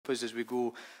us as we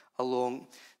go along.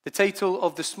 The title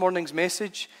of this morning's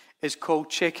message is called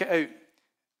Check It Out.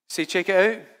 Say, check it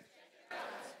out.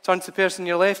 Turn to the person on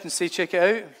your left and say, check it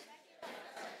out.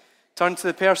 Turn to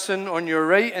the person on your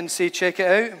right and say, check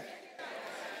it out.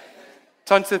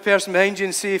 Turn to the person behind you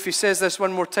and say, if he says this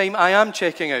one more time, I am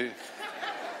checking out.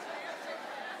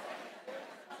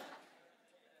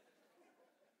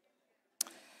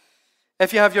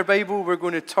 If you have your Bible, we're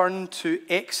going to turn to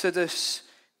Exodus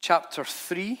chapter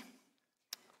 3.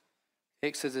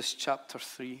 Exodus chapter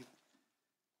 3.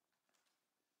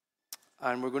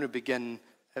 And we're going to begin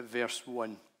at verse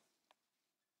 1. It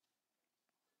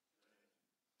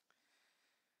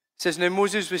says, Now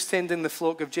Moses was tending the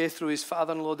flock of Jethro, his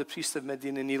father-in-law, the priest of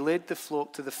Midian, and he led the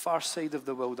flock to the far side of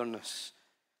the wilderness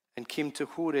and came to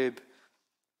Horeb,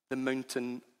 the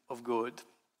mountain of God.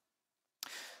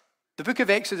 The book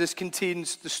of Exodus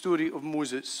contains the story of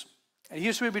Moses. And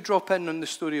here's where we drop in on the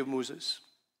story of Moses.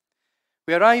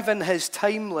 We arrive in his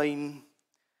timeline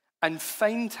and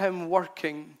find him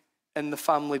working in the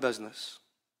family business.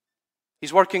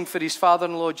 He's working for his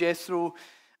father-in-law Jethro,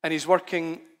 and he's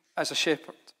working as a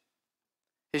shepherd.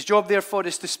 His job, therefore,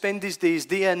 is to spend his days,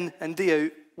 day in and day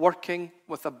out, working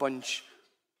with a bunch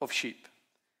of sheep.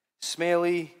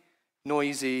 Smelly,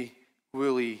 noisy,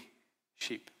 woolly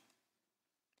sheep.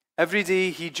 Every day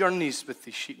he journeys with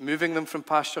these sheep, moving them from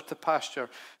pasture to pasture,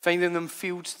 finding them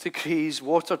fields to graze,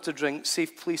 water to drink,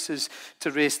 safe places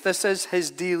to rest. This is his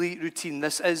daily routine.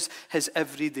 This is his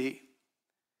everyday.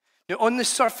 Now, on the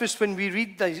surface, when we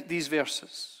read these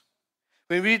verses,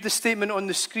 when we read the statement on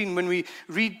the screen, when we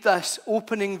read this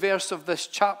opening verse of this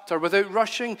chapter, without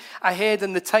rushing ahead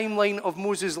in the timeline of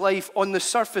Moses' life, on the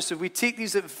surface, if we take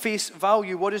these at face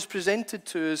value, what is presented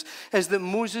to us is that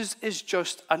Moses is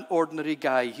just an ordinary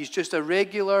guy. He's just a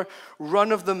regular,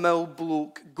 run-of-the-mill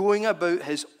bloke going about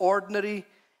his ordinary,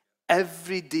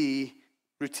 everyday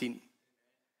routine.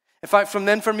 In fact, from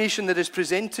the information that is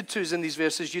presented to us in these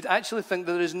verses, you'd actually think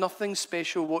that there is nothing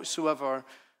special whatsoever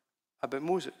about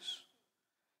Moses.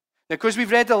 Now, because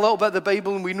we've read a little bit of the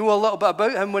Bible and we know a little bit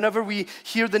about him, whenever we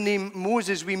hear the name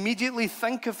Moses, we immediately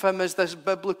think of him as this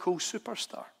biblical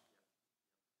superstar.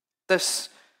 This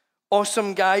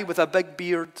awesome guy with a big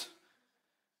beard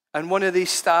and one of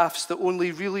these staffs that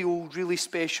only really old, really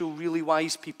special, really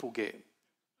wise people get.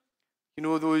 You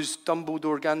know, those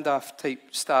Dumbledore Gandalf type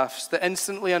staffs that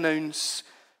instantly announce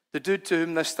the dude to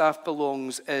whom this staff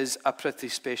belongs is a pretty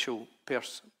special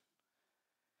person.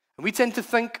 And we tend to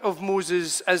think of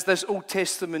Moses as this Old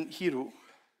Testament hero.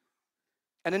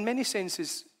 And in many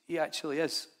senses, he actually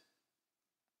is.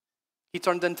 He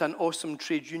turned into an awesome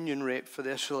trade union rep for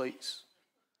the Israelites.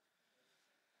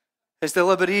 His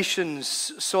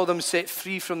deliberations saw them set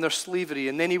free from their slavery.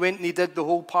 And then he went and he did the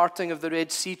whole parting of the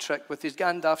Red Sea trick with his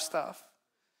Gandalf staff.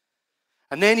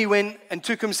 And then he went and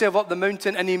took himself up the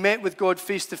mountain and he met with God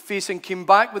face to face and came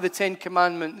back with the 10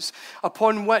 Commandments,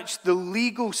 upon which the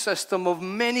legal system of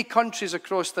many countries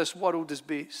across this world is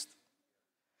based.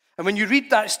 And when you read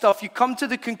that stuff, you come to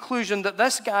the conclusion that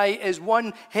this guy is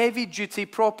one heavy-duty,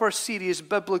 proper, serious,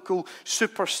 biblical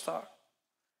superstar.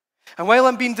 And while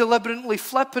I'm being deliberately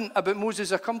flippant about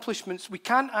Moses' accomplishments, we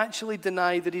can't actually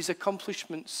deny that his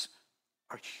accomplishments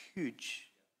are huge.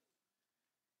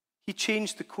 He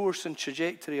changed the course and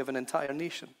trajectory of an entire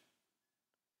nation.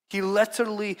 He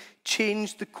literally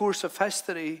changed the course of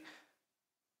history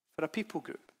for a people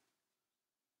group.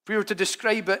 If we were to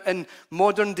describe it in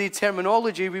modern day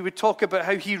terminology, we would talk about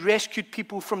how he rescued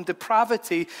people from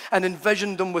depravity and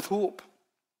envisioned them with hope.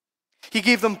 He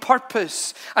gave them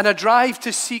purpose and a drive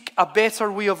to seek a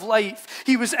better way of life.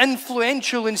 He was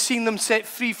influential in seeing them set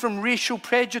free from racial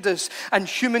prejudice and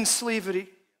human slavery.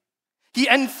 He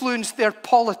influenced their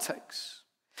politics.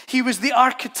 He was the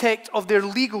architect of their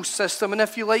legal system, and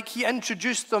if you like, he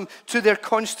introduced them to their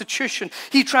constitution.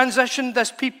 He transitioned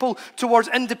this people towards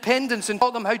independence and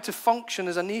taught them how to function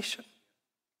as a nation.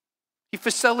 He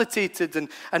facilitated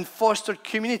and fostered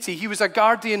community. He was a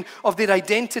guardian of their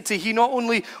identity. He not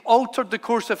only altered the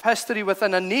course of history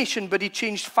within a nation, but he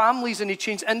changed families and he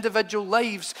changed individual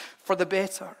lives for the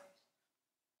better.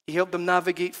 He helped them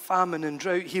navigate famine and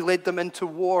drought. He led them into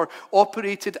war,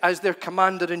 operated as their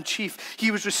commander-in-chief.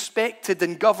 He was respected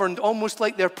and governed almost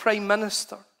like their prime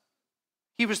minister.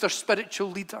 He was their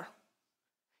spiritual leader.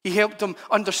 He helped them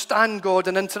understand God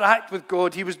and interact with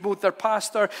God. He was both their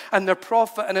pastor and their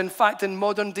prophet. And in fact, in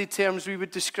modern day terms, we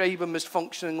would describe him as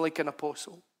functioning like an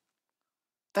apostle.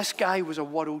 This guy was a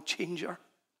world changer.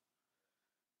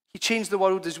 He changed the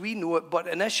world as we know it, but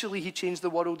initially he changed the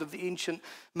world of the ancient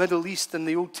Middle East in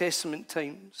the Old Testament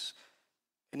times.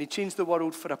 And he changed the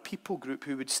world for a people group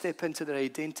who would step into their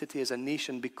identity as a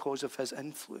nation because of his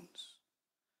influence.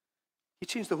 He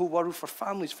changed the whole world for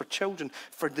families, for children,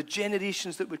 for the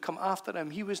generations that would come after him.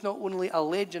 He was not only a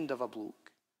legend of a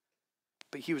bloke,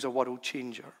 but he was a world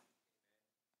changer.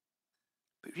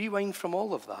 But rewind from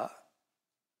all of that,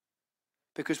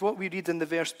 because what we read in the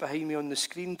verse behind me on the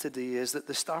screen today is that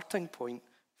the starting point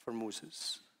for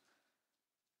Moses,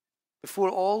 before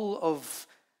all of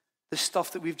the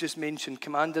stuff that we've just mentioned,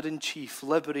 commander-in-chief,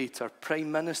 liberator,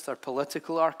 prime minister,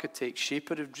 political architect,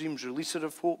 shaper of dreams, releaser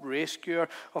of hope, rescuer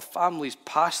of families,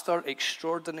 pastor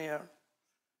extraordinaire,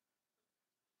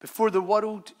 before the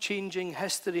world-changing,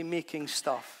 history-making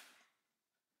stuff,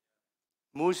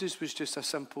 Moses was just a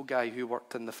simple guy who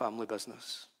worked in the family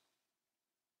business.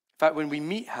 In fact, when we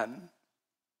meet him,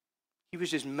 he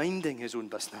was just minding his own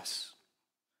business.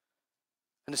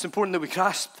 And it's important that we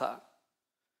grasp that.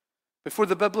 Before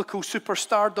the biblical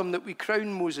superstardom that we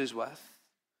crown Moses with,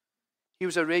 he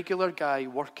was a regular guy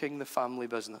working the family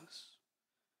business.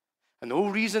 And the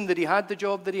whole reason that he had the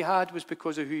job that he had was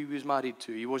because of who he was married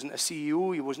to. He wasn't a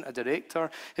CEO, he wasn't a director.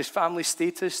 His family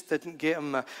status didn't get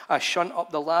him a shunt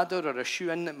up the ladder or a shoe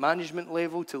in at management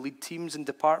level to lead teams and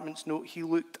departments. No, he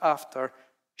looked after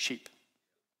sheep.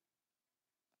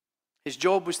 His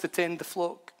job was to tend the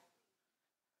flock.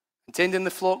 And tending the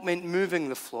flock meant moving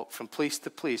the flock from place to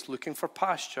place, looking for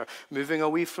pasture, moving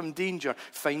away from danger,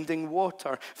 finding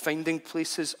water, finding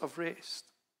places of rest.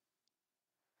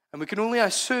 And we can only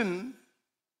assume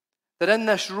that in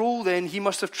this role then, he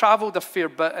must have traveled a fair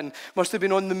bit and must have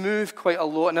been on the move quite a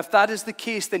lot. And if that is the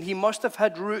case, then he must have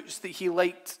had routes that he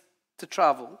liked to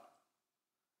travel.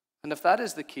 And if that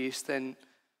is the case, then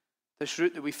this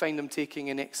route that we find him taking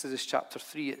in Exodus chapter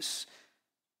 3, it's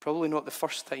probably not the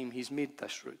first time he's made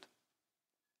this route.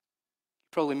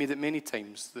 He probably made it many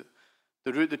times,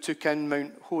 the route that took in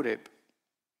Mount Horeb.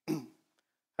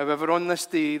 However, on this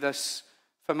day, this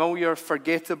familiar,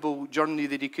 forgettable journey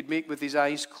that he could make with his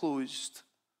eyes closed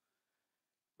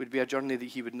would be a journey that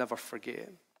he would never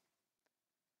forget.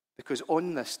 Because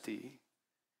on this day,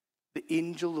 the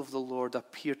angel of the Lord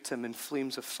appeared to him in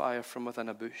flames of fire from within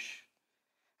a bush.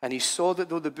 And he saw that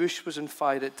though the bush was on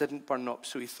fire, it didn't burn up.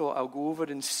 So he thought, I'll go over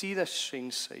and see this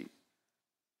strange sight,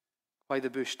 why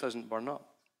the bush doesn't burn up.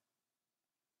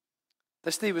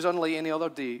 This day was unlike any other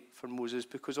day for Moses,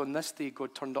 because on this day,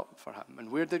 God turned up for him.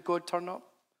 And where did God turn up?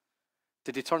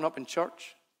 Did he turn up in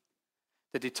church?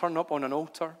 Did he turn up on an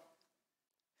altar?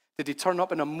 Did he turn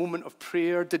up in a moment of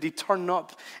prayer? Did he turn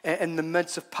up in the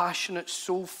midst of passionate,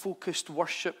 soul-focused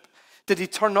worship? Did he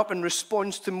turn up in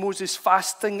response to Moses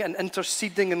fasting and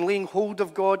interceding and laying hold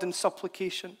of God in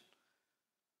supplication?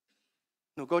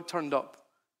 No, God turned up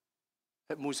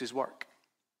at Moses' work.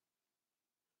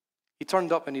 He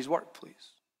turned up in his workplace.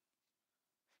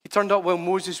 He turned up while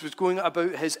Moses was going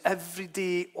about his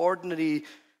everyday, ordinary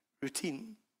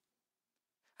routine.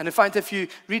 And in fact, if you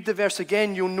read the verse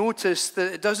again, you'll notice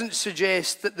that it doesn't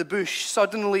suggest that the bush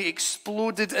suddenly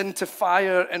exploded into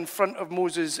fire in front of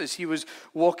Moses as he was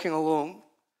walking along.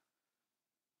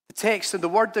 The text and the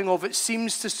wording of it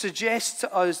seems to suggest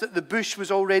to us that the bush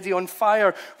was already on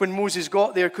fire when Moses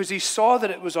got there, because he saw that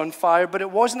it was on fire, but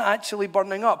it wasn't actually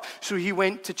burning up, so he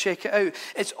went to check it out.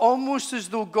 It's almost as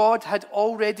though God had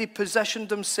already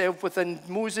positioned himself within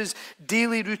Moses'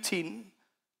 daily routine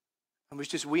and was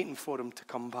just waiting for him to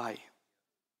come by.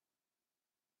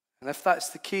 And if that's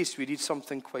the case, we read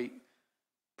something quite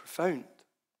profound.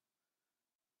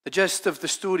 The gist of the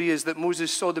story is that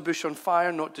Moses saw the bush on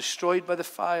fire, not destroyed by the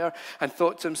fire, and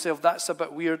thought to himself, that's a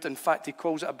bit weird. In fact, he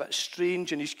calls it a bit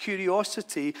strange, and his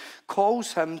curiosity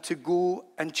calls him to go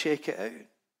and check it out.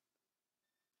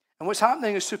 And what's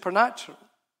happening is supernatural.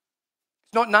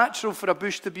 It's not natural for a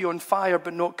bush to be on fire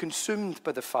but not consumed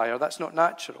by the fire. That's not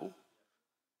natural.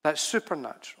 That's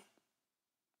supernatural.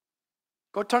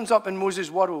 God turns up in Moses'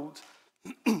 world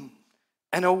in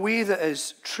a way that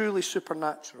is truly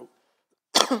supernatural.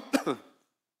 And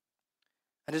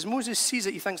as Moses sees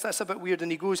it, he thinks that's a bit weird,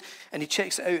 and he goes and he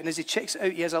checks it out. And as he checks it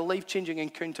out, he has a life-changing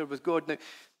encounter with God. Now,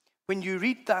 when you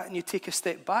read that and you take a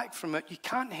step back from it, you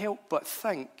can't help but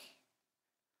think,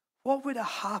 what would have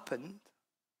happened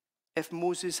if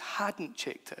Moses hadn't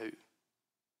checked it out?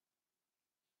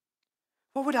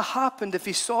 What would have happened if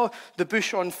he saw the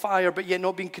bush on fire but yet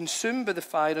not being consumed by the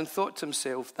fire and thought to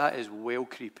himself, that is well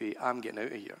creepy, I'm getting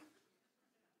out of here?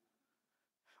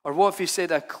 Or what if he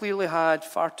said, I clearly had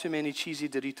far too many cheesy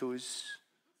Doritos,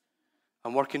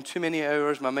 I'm working too many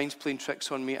hours, my mind's playing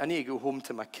tricks on me, I need to go home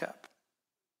to my kip?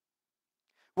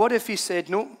 What if he said,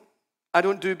 no, I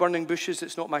don't do burning bushes,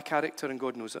 it's not my character and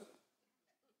God knows it.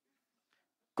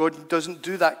 God doesn't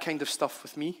do that kind of stuff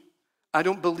with me. I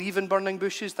don't believe in burning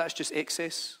bushes. That's just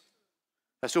excess.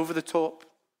 That's over the top.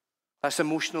 That's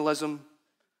emotionalism.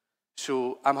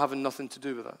 So I'm having nothing to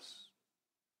do with this.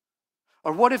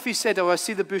 Or what if he said, oh, I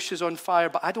see the bush is on fire,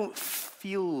 but I don't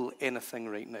feel anything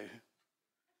right now.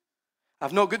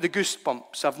 I've not got the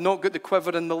goosebumps. I've not got the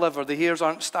quiver in the liver. The hairs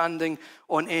aren't standing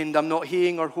on end. I'm not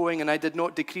haying or hoeing, and I did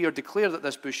not decree or declare that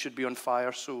this bush should be on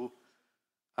fire, so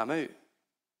I'm out.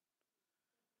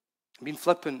 I'm being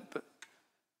flippant, but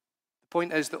the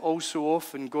point is that also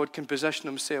often God can position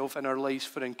himself in our lives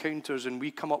for encounters, and we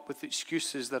come up with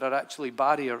excuses that are actually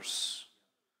barriers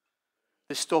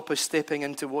that stop us stepping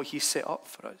into what he set up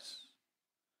for us.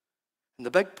 And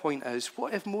the big point is,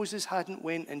 what if Moses hadn't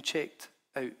went and checked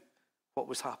out what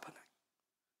was happening?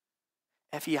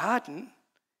 If he hadn't,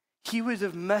 he would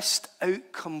have missed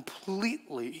out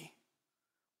completely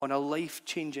on a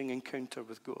life-changing encounter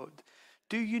with God.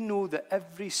 Do you know that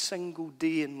every single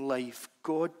day in life,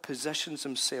 God positions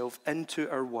himself into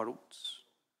our worlds?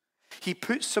 He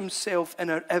puts himself in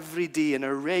our everyday, in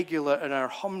our regular, in our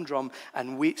humdrum,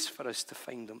 and waits for us to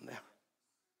find him there.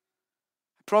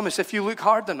 I promise, if you look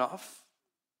hard enough,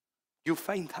 you'll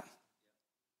find him.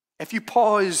 If you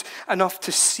pause enough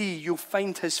to see, you'll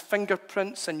find his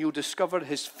fingerprints and you'll discover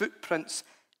his footprints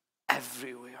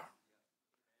everywhere.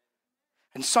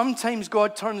 And sometimes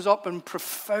God turns up in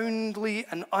profoundly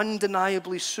and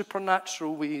undeniably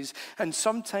supernatural ways, and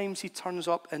sometimes he turns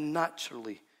up in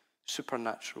naturally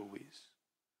supernatural ways.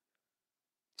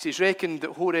 See, it's reckoned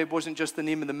that Horeb wasn't just the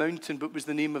name of the mountain, but was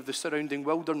the name of the surrounding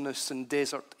wilderness and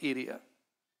desert area.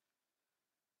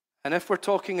 And if we're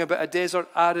talking about a desert,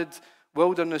 arid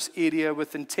wilderness area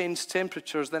with intense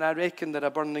temperatures, then I reckon that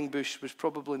a burning bush was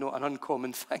probably not an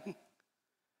uncommon thing. In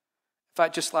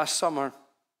fact, just last summer,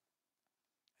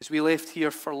 as we left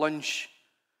here for lunch,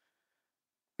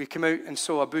 we came out and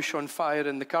saw a bush on fire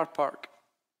in the car park.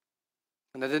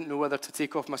 And I didn't know whether to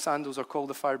take off my sandals or call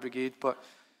the fire brigade, but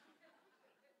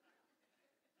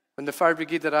when the fire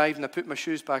brigade arrived and I put my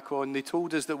shoes back on, they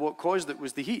told us that what caused it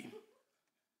was the heat.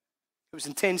 It was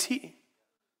intense heat.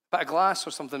 A bit of glass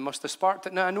or something must have sparked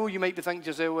it. Now, I know you might be thinking to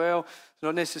yourself, well, there's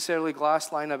not necessarily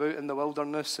glass lying about in the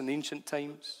wilderness in ancient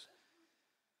times.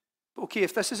 But okay,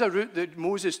 if this is a route that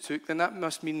Moses took, then that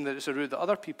must mean that it's a route that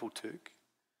other people took.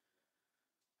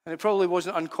 And it probably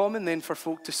wasn't uncommon then for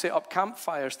folk to set up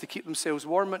campfires to keep themselves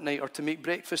warm at night or to make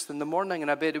breakfast in the morning. And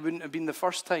I bet it wouldn't have been the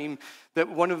first time that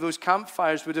one of those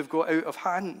campfires would have got out of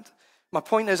hand. My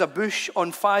point is, a bush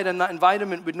on fire in that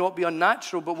environment would not be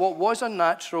unnatural, but what was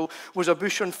unnatural was a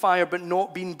bush on fire but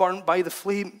not being burnt by the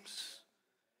flames.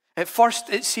 At first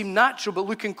it seemed natural, but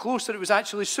looking closer it was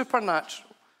actually supernatural.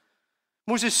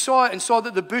 Moses saw it and saw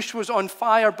that the bush was on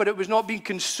fire, but it was not being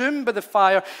consumed by the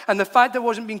fire. And the fact that it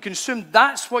wasn't being consumed,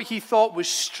 that's what he thought was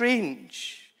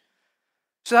strange.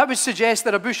 So that would suggest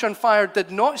that a bush on fire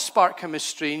did not spark him as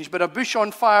strange, but a bush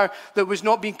on fire that was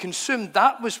not being consumed,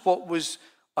 that was what was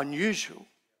unusual.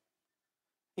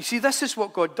 You see, this is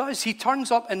what God does. He turns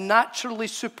up in naturally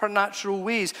supernatural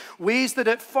ways, ways that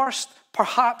at first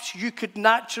perhaps you could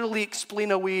naturally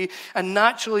explain away and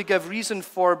naturally give reason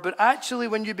for, but actually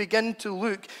when you begin to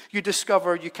look, you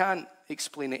discover you can't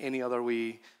explain it any other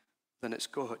way than it's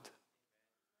God.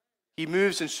 He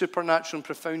moves in supernatural and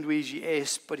profound ways,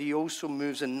 yes, but he also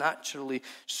moves in naturally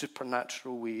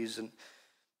supernatural ways. And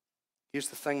here's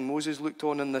the thing, Moses looked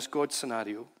on in this God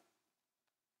scenario.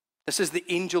 This is the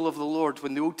angel of the Lord.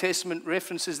 When the Old Testament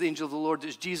references the angel of the Lord,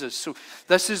 it's Jesus. So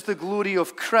this is the glory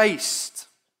of Christ.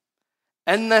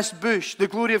 In this bush, the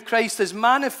glory of Christ is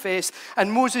manifest.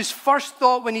 And Moses' first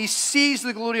thought when he sees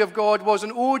the glory of God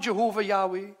wasn't, oh, Jehovah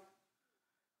Yahweh,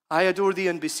 I adore thee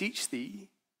and beseech thee.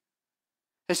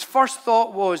 His first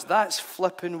thought was, that's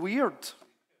flippin' weird.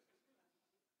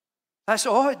 That's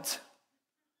odd.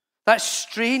 That's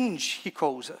strange, he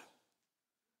calls it.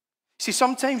 See,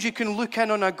 sometimes you can look in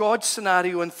on a God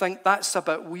scenario and think that's a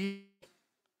bit weird.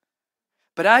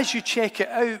 But as you check it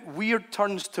out, weird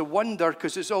turns to wonder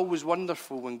because it's always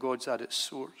wonderful when God's at its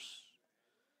source.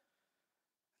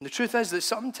 And the truth is that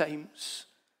sometimes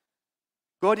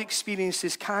God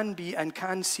experiences can be and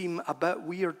can seem a bit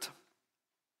weird.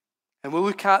 And we'll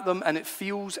look at them and it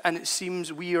feels and it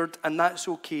seems weird, and that's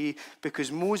okay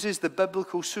because Moses, the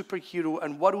biblical superhero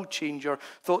and world changer,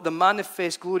 thought the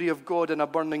manifest glory of God in a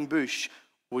burning bush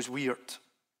was weird.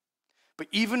 But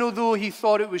even although he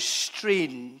thought it was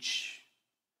strange,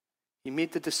 he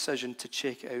made the decision to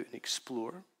check it out and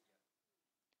explore.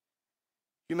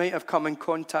 You might have come in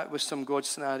contact with some God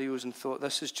scenarios and thought,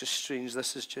 this is just strange,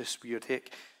 this is just weird. Heck,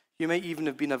 you might even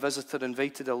have been a visitor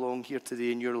invited along here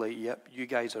today and you're like, yep, you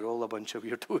guys are all a bunch of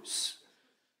weirdos.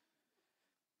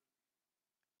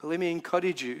 But let me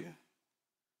encourage you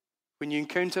When you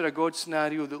encounter a God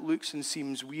scenario that looks and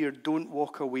seems weird, don't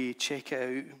walk away, check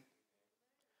it out.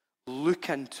 Look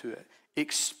into it,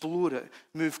 explore it,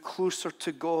 move closer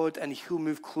to God, and he'll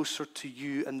move closer to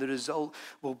you, and the result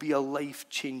will be a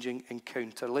life-changing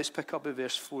encounter. Let's pick up at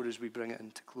verse 4 as we bring it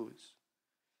into close.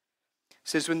 It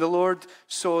says, when the Lord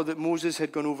saw that Moses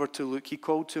had gone over to look, he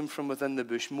called to him from within the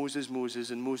bush, Moses, Moses,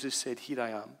 and Moses said, here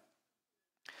I am.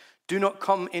 Do not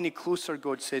come any closer,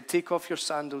 God said. Take off your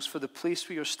sandals, for the place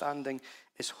where you're standing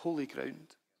is holy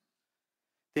ground.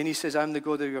 Then he says, I'm the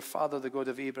God of your father, the God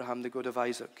of Abraham, the God of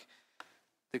Isaac,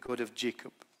 the God of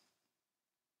Jacob.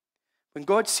 When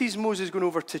God sees Moses going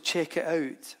over to check it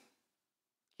out,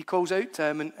 he calls out to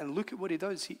him, and look at what he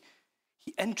does. He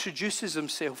introduces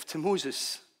himself to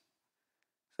Moses.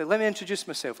 So let me introduce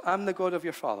myself. I'm the God of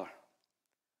your father,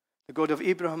 the God of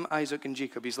Abraham, Isaac, and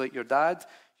Jacob. He's like your dad,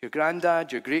 your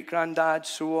granddad, your great-granddad,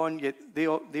 so on. Yet they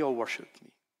all worshipped me.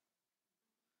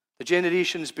 The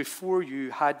generations before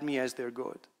you had me as their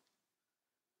God.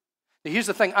 Now here's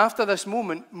the thing. After this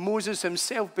moment, Moses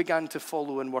himself began to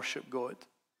follow and worship God.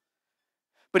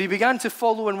 But he began to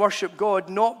follow and worship God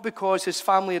not because his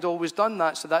family had always done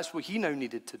that, so that's what he now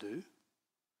needed to do.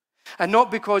 And not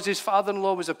because his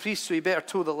father-in-law was a priest, so he better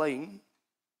toe the line.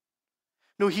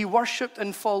 No, he worshipped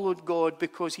and followed God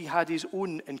because he had his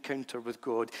own encounter with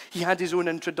God. He had his own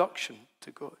introduction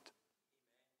to God.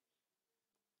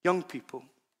 Young people,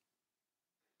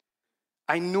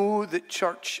 I know that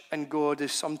church and God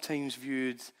is sometimes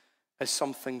viewed as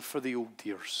something for the old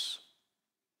dears.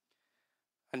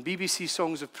 And BBC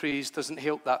Songs of Praise doesn't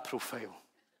help that profile.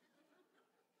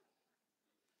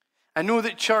 I know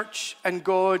that church and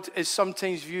God is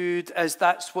sometimes viewed as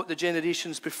that's what the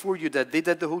generations before you did. They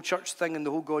did the whole church thing and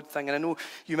the whole God thing. And I know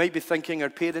you might be thinking our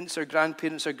parents, our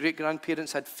grandparents, our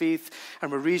great-grandparents had faith and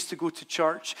were raised to go to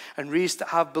church and raised to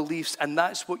have beliefs, and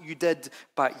that's what you did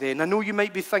back then. I know you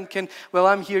might be thinking, well,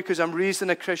 I'm here because I'm raised in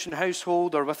a Christian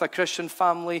household or with a Christian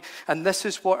family, and this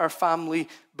is what our family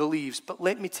believes. But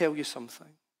let me tell you something.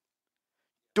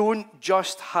 Don't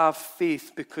just have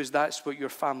faith because that's what your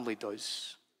family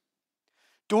does.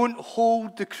 Don't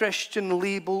hold the Christian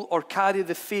label or carry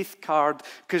the faith card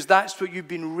because that's what you've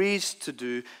been raised to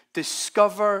do.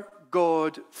 Discover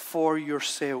God for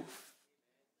yourself.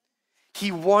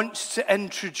 He wants to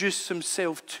introduce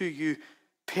himself to you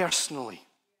personally.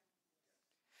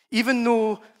 Even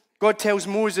though God tells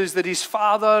Moses that his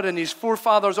father and his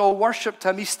forefathers all worshipped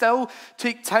him, he still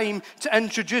took time to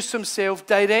introduce himself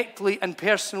directly and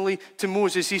personally to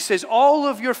Moses. He says, all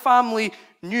of your family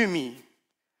knew me,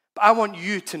 but I want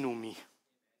you to know me.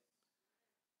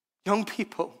 Young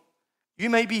people, you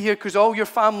might be here because all your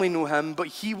family know him, but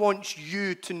he wants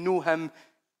you to know him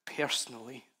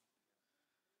personally.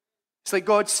 It's like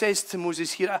God says to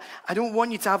Moses here, I don't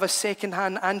want you to have a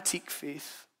second-hand antique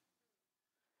faith.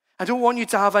 I don't want you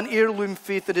to have an heirloom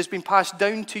faith that has been passed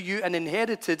down to you and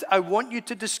inherited. I want you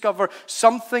to discover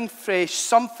something fresh,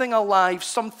 something alive,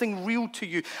 something real to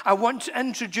you. I want to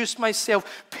introduce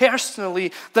myself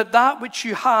personally that which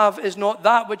you have is not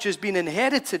that which has been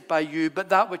inherited by you, but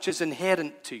that which is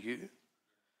inherent to you.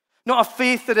 Not a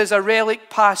faith that is a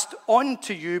relic passed on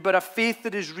to you, but a faith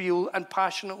that is real and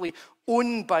passionately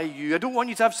owned by you. I don't want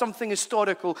you to have something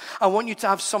historical. I want you to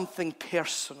have something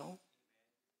personal.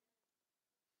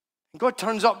 God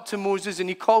turns up to Moses and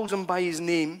he calls him by his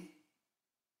name.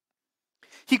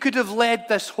 He could have led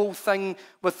this whole thing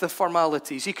with the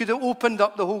formalities. He could have opened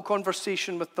up the whole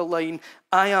conversation with the line,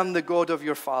 I am the God of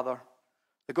your father,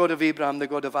 the God of Abraham, the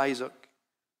God of Isaac.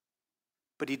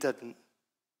 But he didn't.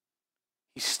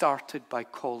 He started by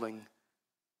calling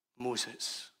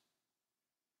Moses.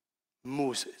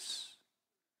 Moses.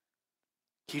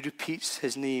 He repeats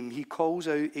his name. He calls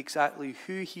out exactly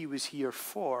who he was here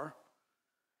for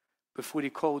before he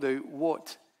called out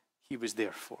what he was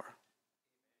there for.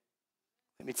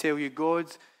 Let me tell you, God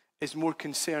is more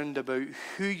concerned about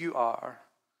who you are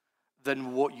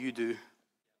than what you do.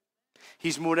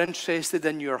 He's more interested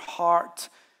in your heart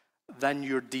than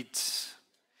your deeds.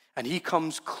 And he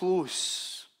comes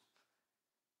close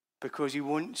because he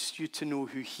wants you to know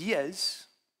who he is,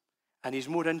 and he's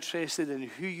more interested in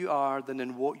who you are than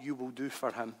in what you will do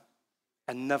for him.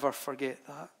 And never forget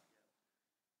that.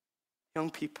 Young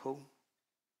people,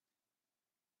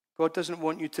 God doesn't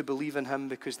want you to believe in him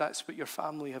because that's what your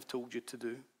family have told you to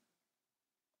do.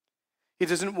 He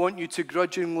doesn't want you to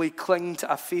grudgingly cling to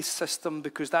a faith system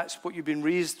because that's what you've been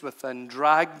raised within,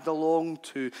 dragged along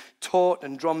to, taught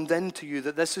and drummed into you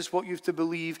that this is what you have to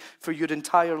believe for your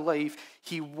entire life.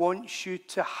 He wants you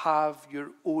to have your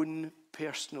own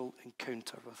personal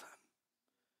encounter with him.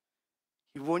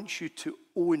 He wants you to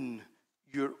own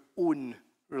your own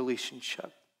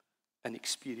relationship and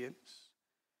experience.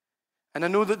 And I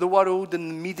know that the world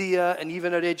and the media and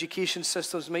even our education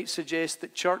systems might suggest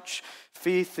that church,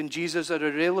 faith, and Jesus are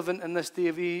irrelevant in this day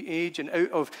of age and out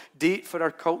of date for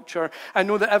our culture. I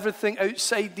know that everything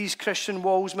outside these Christian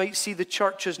walls might see the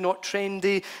church as not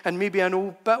trendy and maybe a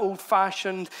bit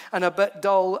old-fashioned and a bit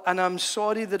dull. And I'm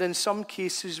sorry that in some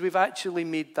cases we've actually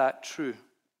made that true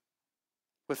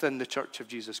within the Church of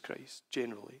Jesus Christ,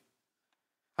 generally.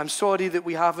 I'm sorry that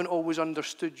we haven't always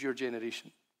understood your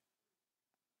generation.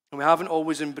 And we haven't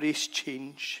always embraced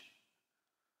change.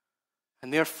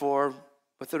 And therefore,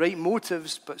 with the right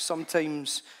motives, but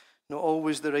sometimes not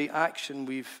always the right action,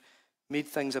 we've made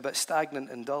things a bit stagnant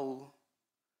and dull.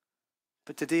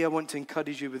 But today I want to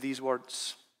encourage you with these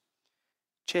words.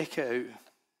 Check it out.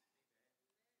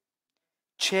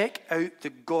 Check out the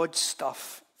God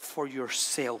stuff for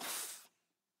yourself.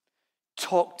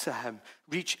 Talk to him,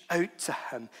 reach out to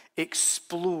him,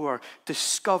 explore,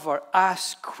 discover,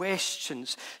 ask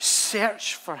questions,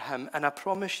 search for him. And I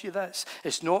promise you this,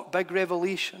 it's not big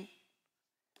revelation.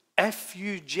 If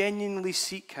you genuinely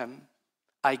seek him,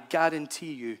 I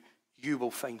guarantee you, you will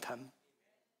find him.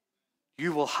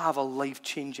 You will have a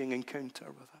life-changing encounter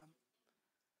with him.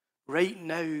 Right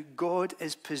now, God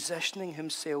is positioning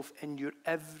himself in your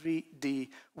everyday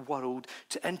world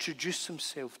to introduce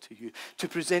himself to you, to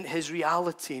present his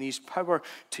reality and his power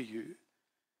to you.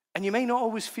 And you might not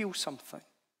always feel something.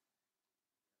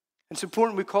 It's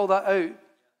important we call that out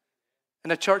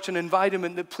in a church and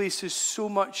environment that places so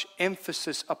much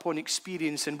emphasis upon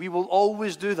experience, and we will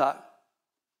always do that.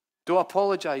 Don't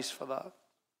apologize for that.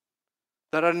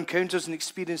 There are encounters and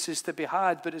experiences to be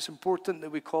had, but it's important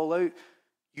that we call out,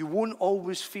 you won't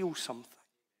always feel something.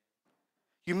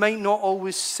 You might not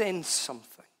always sense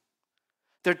something.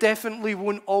 There definitely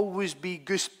won't always be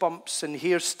goosebumps and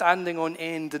hair standing on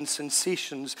end and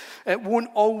sensations. It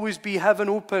won't always be heaven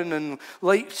open and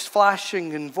lights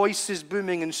flashing and voices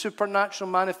booming and supernatural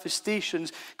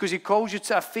manifestations, because he calls you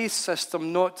to a faith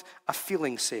system, not a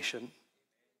feeling session.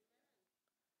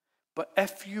 But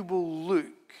if you will look,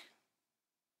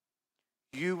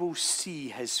 you will see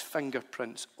his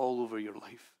fingerprints all over your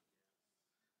life.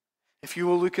 If you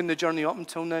will look in the journey up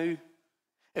until now,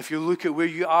 if you look at where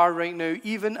you are right now,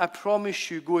 even I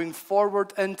promise you, going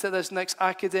forward into this next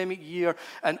academic year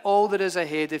and all that is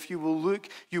ahead, if you will look,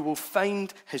 you will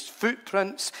find his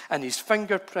footprints and his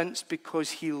fingerprints,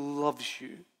 because he loves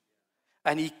you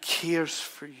and he cares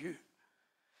for you.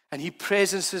 And he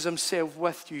presences himself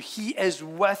with you. He is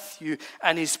with you,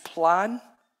 and his plan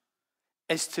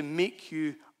is to make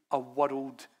you a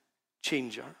world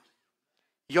changer.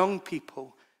 Young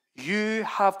people, you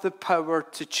have the power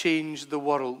to change the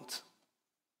world.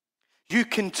 You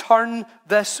can turn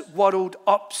this world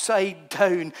upside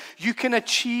down. You can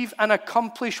achieve and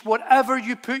accomplish whatever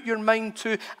you put your mind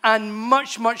to, and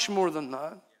much, much more than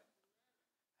that.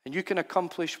 And you can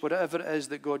accomplish whatever it is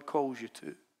that God calls you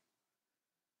to.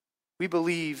 We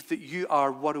believe that you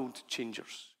are world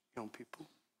changers, young people.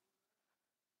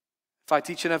 In fact,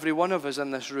 each and every one of us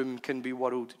in this room can be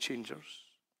world changers.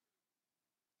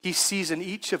 He sees in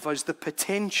each of us the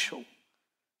potential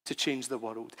to change the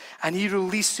world. And he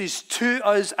releases to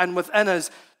us and within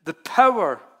us the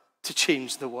power to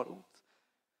change the world.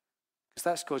 Because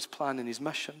that's God's plan and his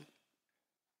mission.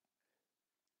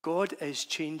 God is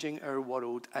changing our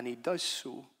world, and he does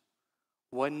so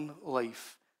one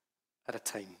life at a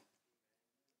time.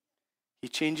 He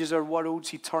changes our worlds,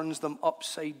 he turns them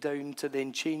upside down to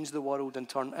then change the world and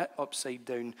turn it upside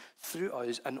down through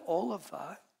us. And all of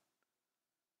that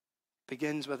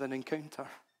begins with an encounter.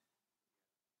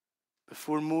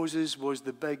 Before Moses was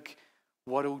the big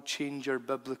world changer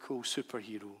biblical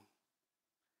superhero,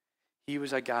 he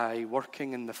was a guy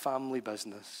working in the family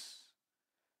business.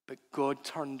 But God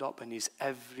turned up in his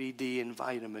everyday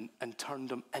environment and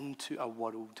turned him into a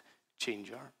world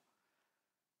changer.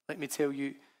 Let me tell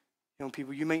you, young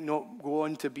people, you might not go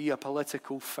on to be a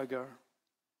political figure,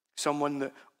 someone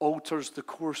that alters the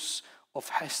course of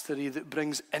history, that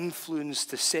brings influence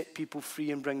to set people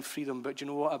free and bring freedom. But you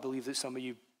know what? I believe that some of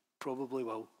you probably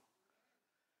will.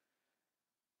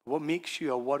 What makes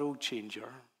you a world changer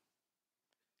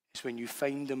is when you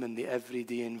find him in the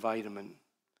everyday environment,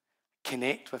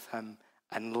 connect with him,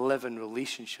 and live in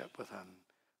relationship with him.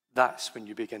 That's when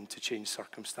you begin to change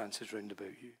circumstances round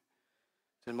about you.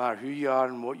 Doesn't matter who you are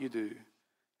and what you do.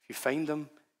 If you find him,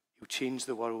 he'll change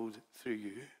the world through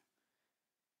you.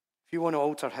 If you want to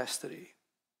alter history,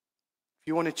 if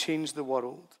you want to change the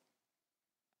world,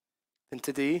 then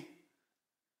today,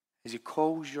 as he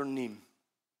calls your name,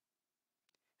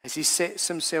 As he sets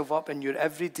himself up in your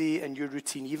everyday and your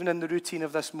routine, even in the routine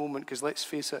of this moment, because let's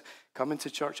face it, coming to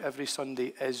church every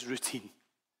Sunday is routine.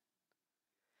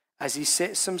 As he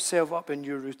sets himself up in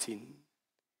your routine,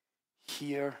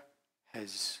 hear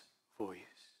his voice.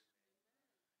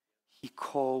 He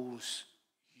calls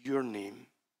your name.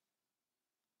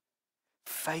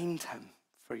 Find him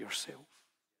for yourself.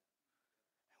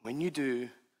 When you do,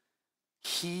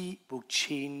 he will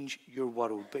change your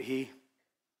world. But hey,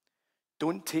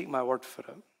 don't take my word for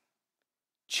it.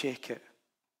 Check it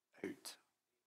out.